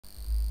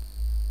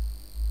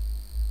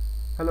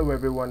Hello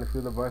everyone, this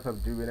is the voice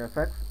of Doing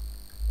FX.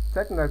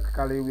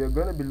 Technically, we are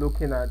going to be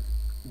looking at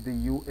the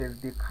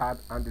USDcad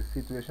and the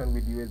situation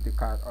with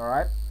USDcad.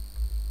 Alright,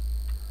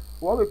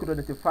 what we could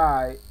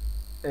identify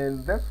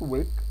in this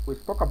week, we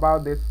spoke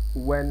about this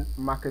when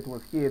market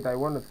was here, that I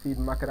want to see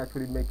the market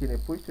actually making a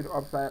push to the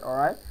upside.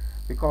 Alright,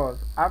 because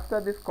after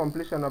this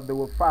completion of the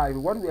wave 5,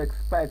 what we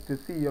expect to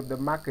see of the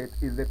market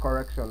is a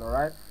correction.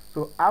 Alright,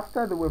 so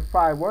after the wave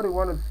 5, what we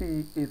want to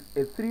see is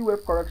a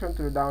 3-wave correction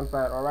to the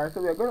downside. Alright,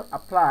 so we are going to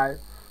apply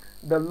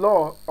the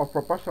law of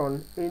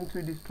proportion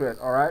into this trade.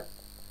 All right,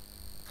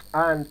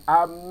 and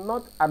I'm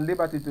not at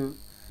liberty to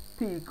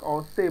speak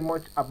or say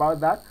much about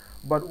that,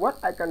 but what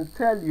I can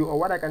tell you or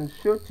what I can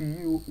show to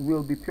you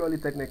will be purely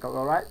technical.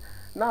 All right,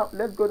 now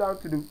let's go down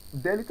to the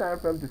daily time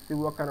frame to see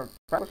what kind of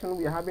action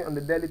we are having on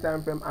the daily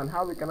time frame and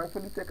how we can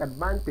actually take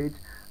advantage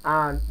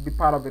and be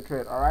part of the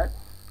trade. All right,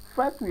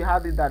 first we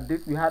had it that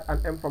this we had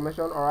an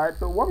information. All right,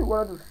 so what we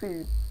wanted to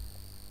see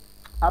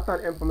after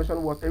an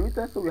information was a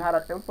retest, so we had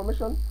an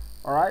information.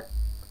 All right,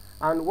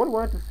 and what we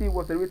wanted to see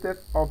was a retest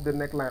of the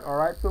neckline. All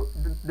right, so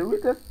the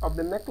retest of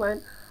the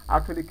neckline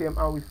actually came,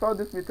 and we saw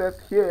this retest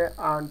here,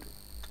 and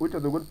which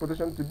was a good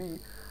position to be.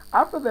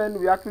 After then,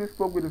 we actually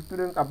spoke with the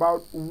students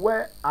about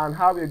where and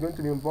how we are going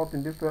to be involved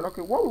in this trade.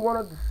 Okay, what we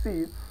wanted to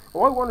see,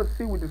 or what we want to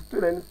see with the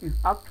students, is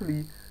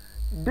actually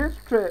this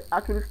trade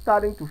actually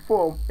starting to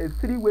form a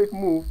 3-wave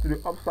move to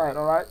the upside.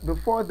 All right,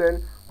 before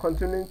then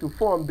continuing to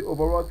form the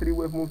overall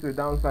 3-wave move to the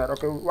downside.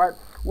 Okay, right,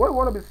 what we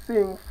want to be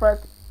seeing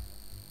first,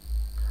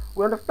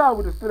 we understand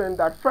with the student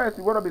that first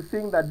we want to be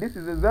seeing that this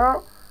is a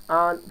 0,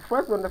 and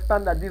first we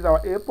understand that these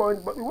are A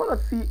point, but we want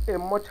to see a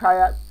much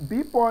higher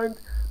B point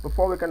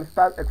before we can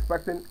start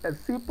expecting a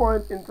C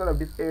point inside of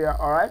this area.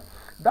 All right,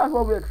 that's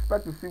what we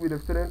expect to see with the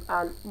students,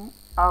 and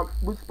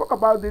we spoke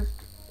about this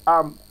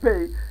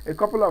pay a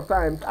couple of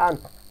times, and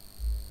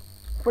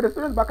for the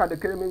students back at the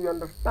academy, we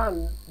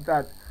understand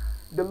that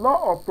the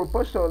law of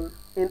proportion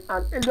in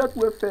an Elliott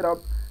wave setup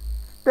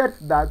states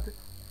that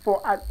for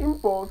an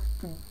impulse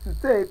to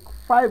take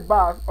 5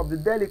 bars of the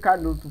daily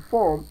candle to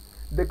form,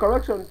 the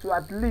correction to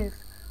at least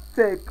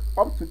take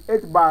up to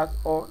 8 bars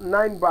or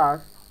 9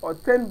 bars or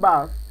 10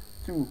 bars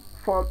to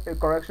form a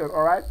correction.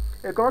 All right,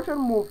 a correction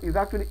move is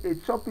actually a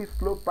choppy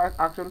slow price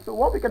action. So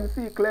what we can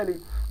see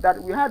clearly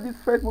that we had this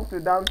first move to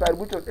the downside,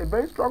 which was a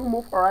very strong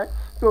move. All right,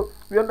 so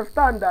we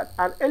understand that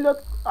an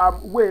Elliott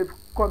wave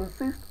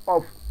consists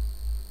of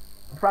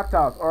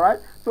fractals. All right,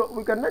 so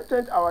we can then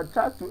change our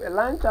chart to a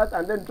line chart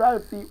and then try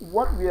to see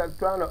what we are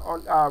trying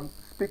to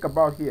speak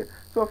about here.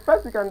 So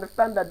first we can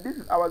understand that this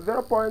is our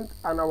 0 point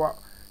and our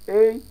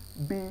A,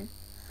 B,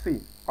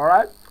 C. All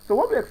right, so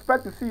what we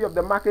expect to see of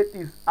the market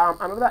is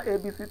another A,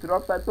 B, C to the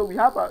upside. So we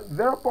have a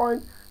 0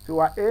 point to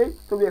our A,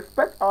 so we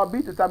expect our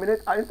B to terminate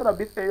instead of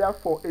this area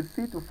for a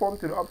C to form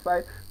to the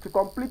upside to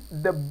complete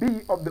the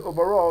B of the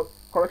overall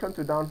correction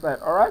to downside.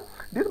 All right,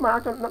 this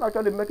might not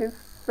actually making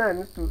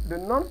sense to the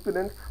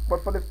non-students,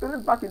 but for the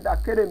students back in the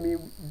academy,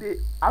 they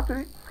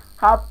actually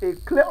have a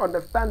clear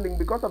understanding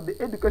because of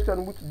the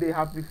education which they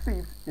have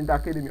received in the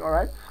academy. All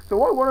right, so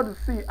what we wanted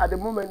to see at the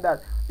moment,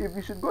 that if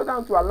we should go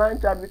down to a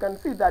line chart, we can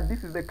see that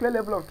this is a clear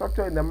level of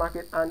structure in the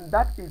market, and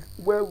that is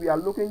where we are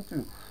looking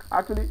to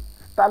actually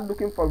start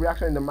looking for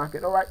reaction in the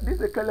market. All right, this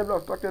is a clear level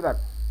of structure. That,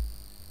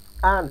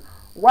 and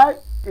why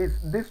is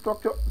this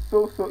structure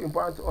so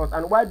important to us,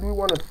 and why do we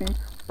want to see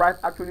price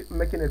actually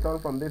making a turn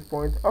from this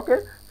point? Okay,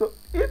 so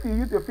if you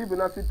use your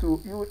Fibonacci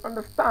tool, you will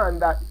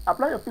understand that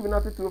applying your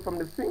Fibonacci tool from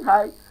the swing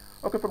high,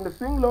 okay, from the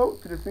swing low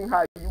to the swing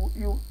high,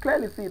 you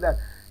clearly see that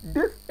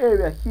this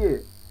area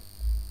here,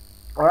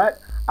 all right,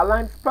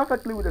 aligns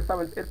perfectly with the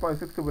 78.6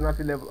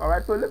 Fibonacci level. All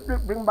right, so let's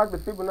bring back the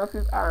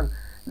Fibonacci and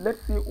let's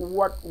see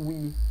what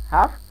we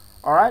have.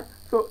 All right,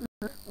 so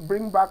let's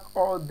bring back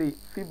all the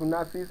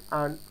Fibonacci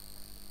and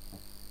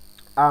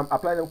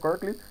apply them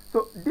correctly.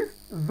 So this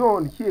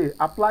zone here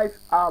applies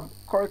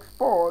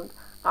correspond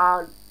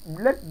and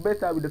let's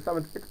better with the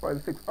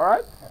 78.6. all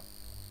right,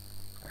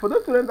 for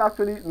those students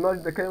actually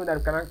not the academy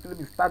that can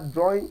actually start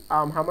drawing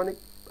harmonic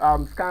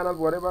scanners,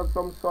 whatever,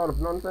 some sort of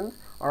nonsense.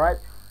 All right,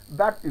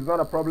 that is not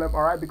a problem.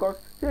 All right, because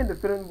here in the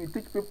student we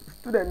teach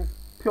students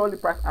purely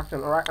price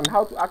action. All right, and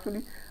how to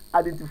actually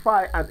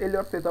identify an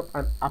Elliott setup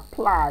and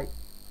apply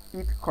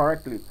it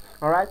correctly.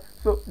 All right,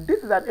 so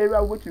this is an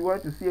area which we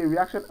wanted to see a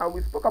reaction, and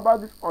we spoke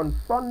about this on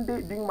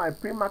Sunday during my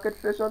pre-market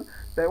session,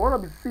 that I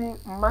want to be seeing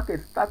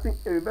market starting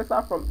a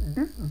reversal from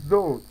this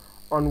zone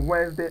on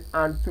Wednesday,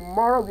 and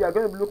tomorrow we are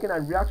going to be looking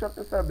at reaction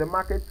instead of the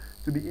market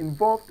to be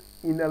involved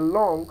in a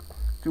long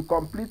to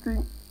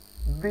completing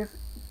this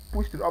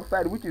push to the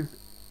upside, which is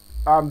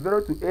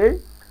 0 to A,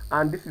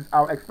 and this is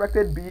our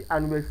expected B,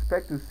 and we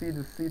expect to see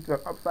the C to an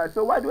upside.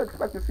 So why do we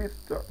expect to see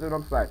to an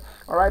upside?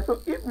 All right,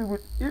 so if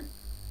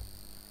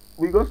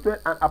we go straight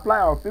and apply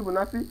our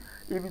Fibonacci,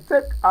 if you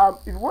take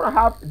if you want to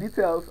have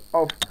details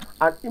of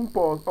an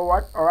impulse or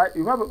what, all right,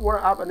 you want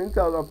to have an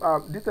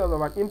details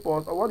of an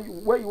impulse, or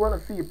where you want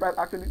to see price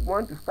actually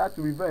want to start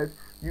to reverse,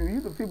 you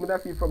use the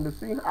Fibonacci from the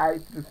swing high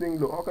to the swing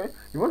low. Okay,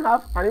 you want to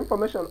have an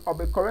information of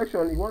a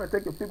correction, you want to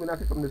take the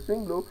Fibonacci from the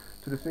swing low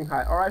to the swing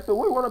high. All right, so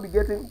what we want to be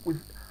getting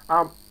with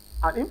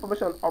an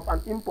information of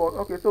an impulse.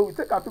 Okay, so we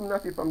take our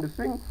Fibonacci from the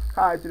swing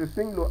high to the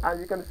swing low, and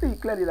you can see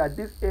clearly that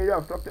this area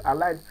of structure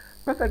aligns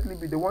perfectly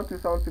with the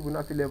 127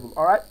 Fibonacci level.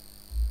 All right,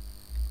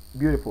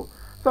 beautiful.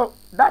 So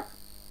that's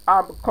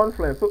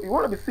confluence. So you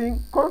want to be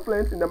seeing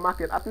confluence in the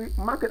market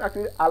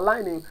actually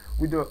aligning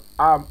with the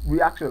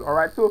reaction. All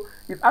right, so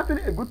it's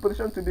actually a good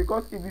position to,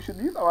 because if we should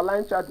use our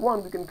line chart,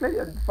 one, we can clearly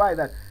identify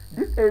that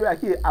this area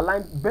here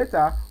aligns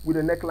better with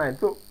the neckline.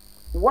 So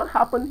what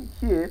happened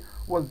here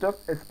was just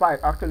a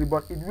spike actually,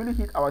 but it really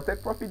hit our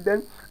take profit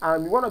then,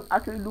 and we want to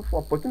actually look for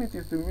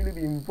opportunities to really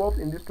be involved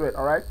in this trade.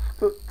 All right,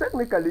 so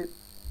technically,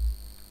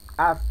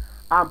 as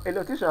a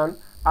lotician,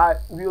 I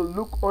will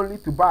look only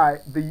to buy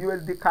the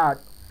USD card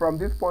from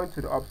this point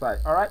to the upside.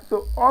 All right,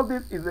 so all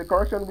this is a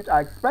correction which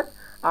I expect,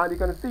 and you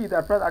can see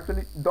that price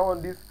actually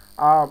done this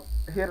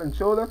head and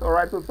shoulders. All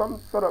right, so some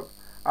sort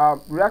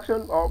of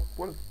reaction or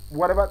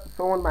whatever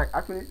someone might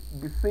actually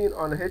be seeing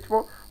on the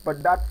H4,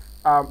 but that's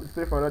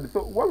straight for another.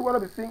 So what we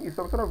want to be seeing is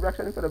some sort of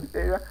reaction inside of this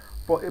area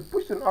for a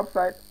push to the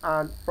upside,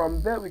 and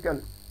from there we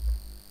can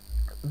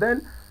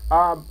then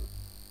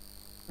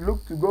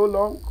look to go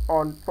long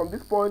on from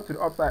this point to the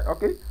upside.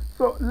 Okay,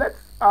 so let's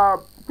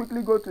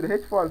quickly go to the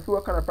H4 and see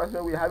what kind of price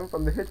action we're having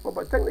from the H4.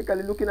 But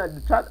technically, looking at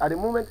the chart at the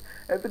moment,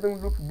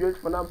 everything looks good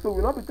for now. So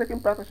we'll not be taking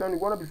price action. We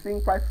want to be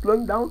seeing price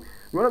slowing down.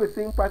 We want to be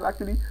seeing price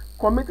actually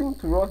committing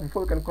to us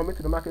before we can commit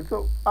to the market.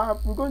 So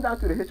we're going down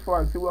to the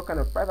H4 and see what kind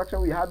of price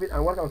action we're having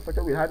and what kind of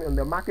structure we're having on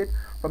the market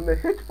from the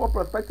H4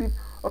 perspective.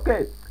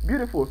 Okay,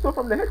 beautiful. So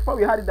from the H4,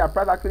 we had it that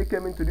price actually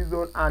came into this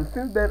zone, and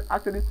since then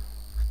actually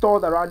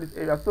stalled around this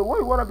area. So what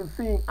we want to be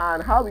seeing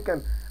and how we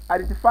can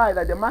identify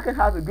that the market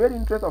has a great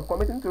interest of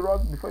committing to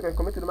us before you can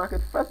commit to the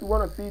market. First, we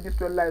want to see this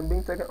trend line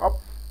being taken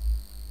up,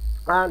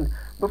 and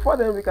before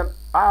then we can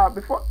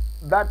before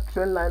that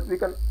trend line we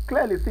can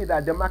clearly see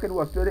that the market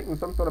was trading in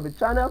some sort of a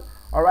channel.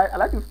 All right, I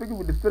like to speak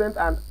with the students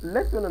and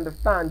let them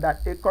understand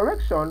that a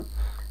correction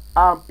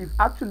is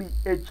actually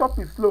a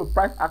choppy slow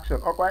price action.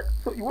 All right,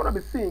 so you want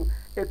to be seeing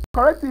a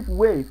corrective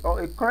wave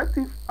or a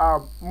corrective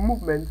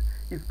movement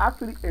is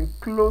actually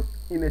enclosed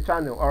in a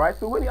channel. All right,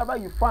 so whenever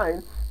you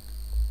find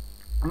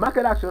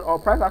market action or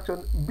price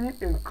action being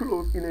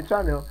enclosed in a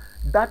channel,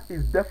 that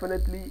is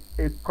definitely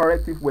a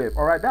corrective wave.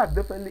 All right, that's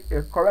definitely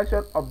a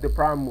correction of the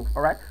prior move.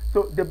 All right,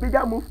 so the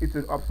bigger move is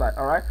to the upside.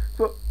 All right,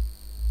 so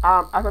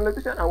as an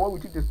electrician and what we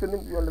teach the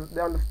students,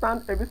 they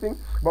understand everything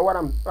but what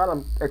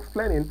I'm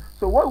explaining.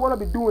 So what we want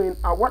to be doing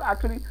and what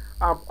actually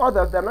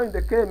others that are not in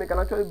the KMA can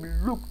actually be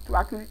looked to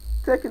actually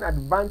taking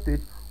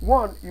advantage.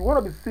 One, you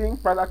want to be seeing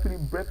price actually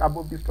break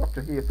above this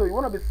structure here. So you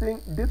want to be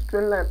seeing this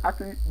trend line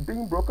actually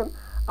being broken,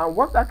 and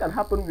once that can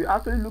happen, we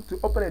actually look to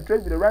open a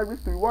trade with the right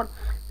risk to reward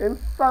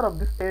inside of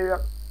this area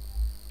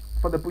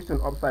for the push to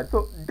the upside.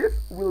 So this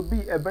will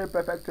be a very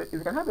perfect trade. If you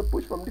can have a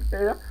push from this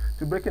area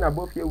to breaking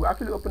above here, we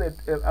actually open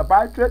a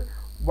buy trade,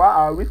 while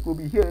our risk will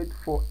be here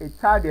for a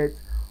target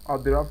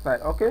of the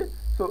upside. Okay,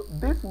 so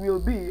this will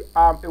be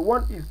a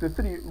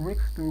 1:3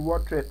 risk to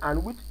reward trade,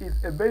 and which is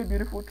a very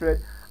beautiful trade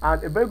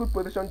and a very good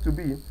position to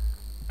be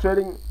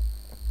trading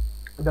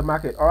the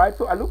market. All right,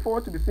 so I look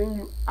forward to be seeing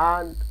you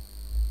and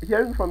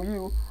hearing from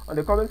you on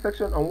the comment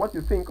section on what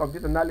you think of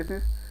this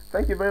analysis.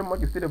 Thank you very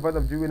much. It's still the voice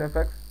of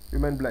GWinFX.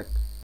 Remain blessed.